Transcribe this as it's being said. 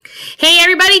Hey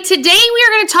everybody, today we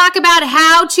are going to talk about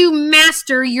how to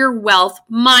master your wealth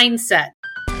mindset.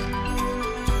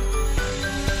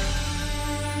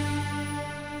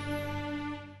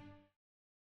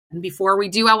 And before we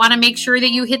do, I want to make sure that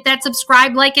you hit that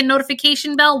subscribe, like, and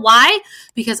notification bell. Why?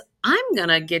 Because I'm going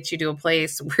to get you to a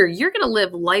place where you're going to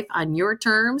live life on your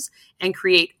terms and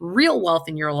create real wealth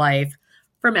in your life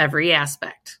from every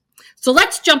aspect. So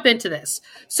let's jump into this.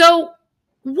 So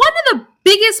one of the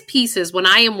biggest pieces when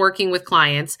I am working with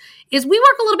clients is we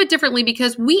work a little bit differently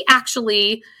because we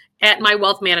actually, at my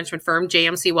wealth management firm,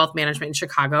 JMC Wealth Management in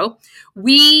Chicago,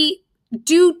 we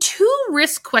do 2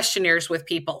 risk questionnaires with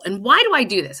people. And why do I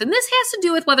do this? And this has to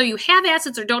do with whether you have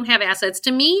assets or don't have assets.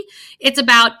 To me, it's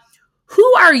about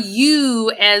who are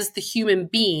you as the human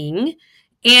being?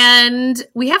 And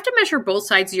we have to measure both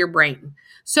sides of your brain.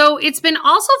 So it's been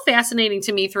also fascinating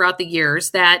to me throughout the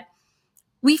years that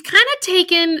we've kind of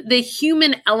taken the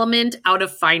human element out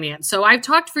of finance. So I've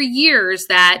talked for years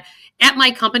that at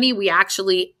my company, we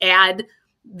actually add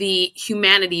the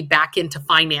humanity back into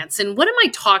finance. And what am I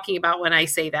talking about when I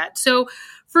say that? So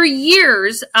for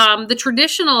years, the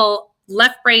traditional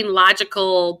left brain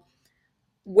logical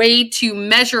way to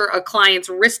measure a client's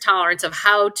risk tolerance of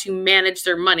how to manage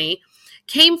their money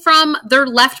came from their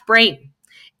left brain.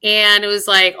 And it was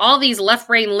like all these left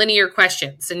brain linear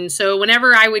questions. And so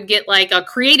whenever I would get like a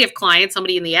creative client,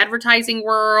 somebody in the advertising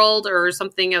world or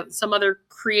something, some other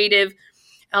creative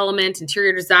element,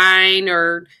 interior design,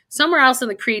 or somewhere else in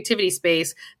the creativity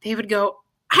space, they would go,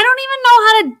 I don't even know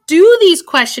how to do these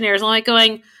questionnaires. I'm like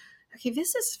going, okay,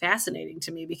 this is fascinating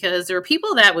to me because there were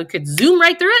people that could zoom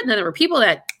right through it. And then there were people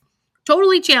that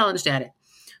totally challenged at it.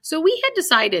 So we had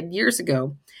decided years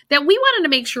ago that we wanted to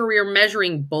make sure we were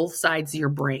measuring both sides of your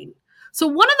brain. So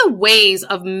one of the ways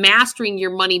of mastering your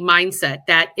money mindset,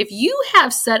 that if you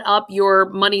have set up your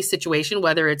money situation,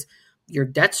 whether it's your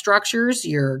debt structures,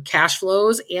 your cash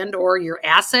flows, and or your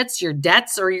assets, your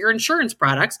debts, or your insurance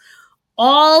products,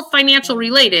 all financial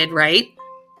related, right?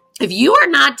 If you are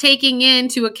not taking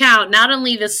into account not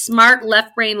only the smart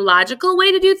left brain logical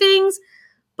way to do things,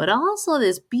 but also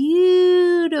this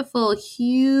beautiful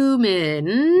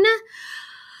human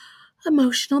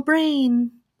emotional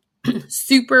brain.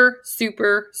 Super,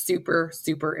 super, super,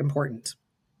 super important.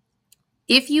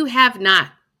 If you have not,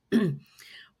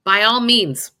 by all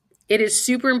means, it is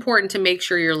super important to make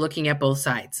sure you're looking at both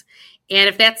sides. And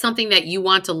if that's something that you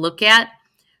want to look at,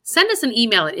 send us an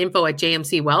email at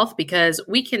info@JMC because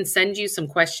we can send you some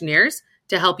questionnaires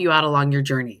to help you out along your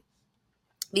journey.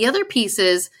 The other piece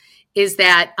is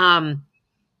that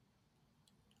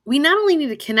we not only need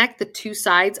to connect the 2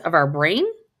 sides of our brain,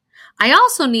 I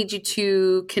also need you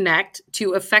to connect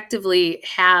to effectively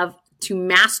have to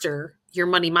master your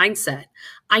money mindset.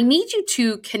 I need you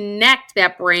to connect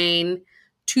that brain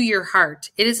to your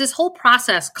heart. It is this whole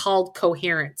process called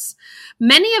coherence.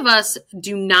 Many of us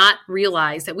do not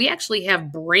realize that we actually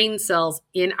have brain cells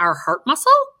in our heart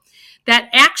muscle that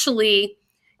actually,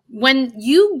 when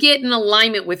you get in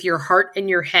alignment with your heart and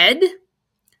your head,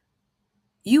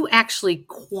 you actually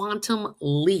quantum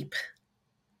leap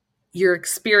your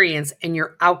experience and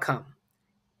your outcome,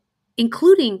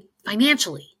 including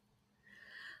financially.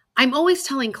 I'm always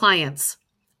telling clients,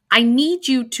 I need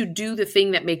you to do the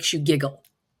thing that makes you giggle.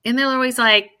 And they're always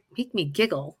like, make me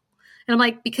giggle. And I'm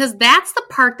like, because that's the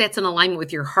part that's in alignment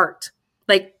with your heart.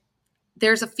 Like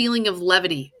there's a feeling of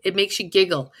levity. It makes you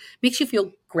giggle, makes you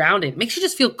feel grounded, makes you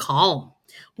just feel calm.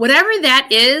 Whatever that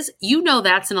is, you know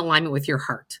that's in alignment with your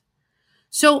heart.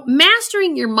 So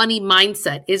mastering your money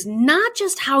mindset is not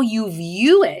just how you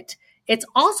view it, it's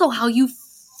also how you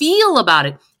feel about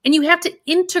it. And you have to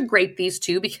integrate these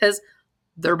 2 because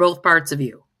they're both parts of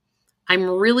you. I'm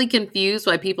really confused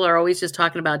why people are always just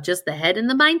talking about just the head in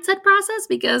the mindset process,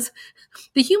 because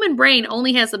the human brain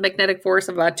only has a magnetic force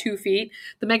of about 2 feet.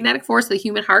 The magnetic force of the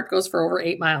human heart goes for over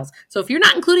 8 miles. So if you're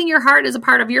not including your heart as a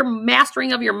part of your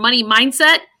mastering of your money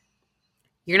mindset,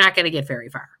 you're not going to get very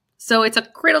far. So it's a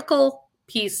critical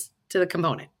piece to the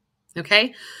component.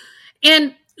 Okay.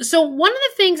 And so one of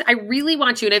the things I really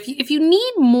want you to, if you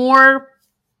need more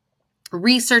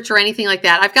research or anything like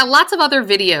that, I've got lots of other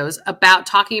videos about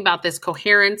talking about this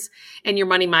coherence and your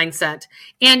money mindset.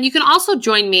 And you can also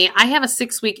join me. I have a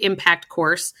 6-week impact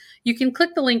course. You can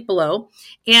click the link below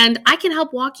and I can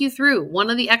help walk you through. One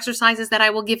of the exercises that I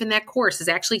will give in that course is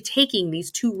actually taking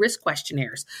these 2 risk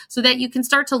questionnaires so that you can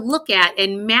start to look at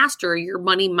and master your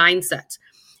money mindset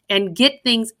and get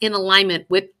things in alignment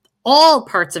with all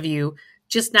parts of you,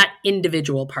 just not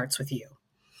individual parts with you.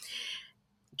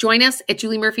 Join us at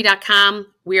juliemurphy.com.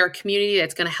 We are a community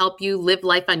that's going to help you live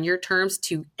life on your terms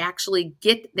to actually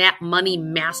get that money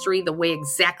mastery the way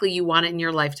exactly you want it in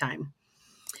your lifetime.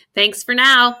 Thanks for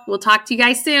now. We'll talk to you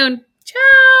guys soon.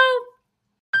 Ciao.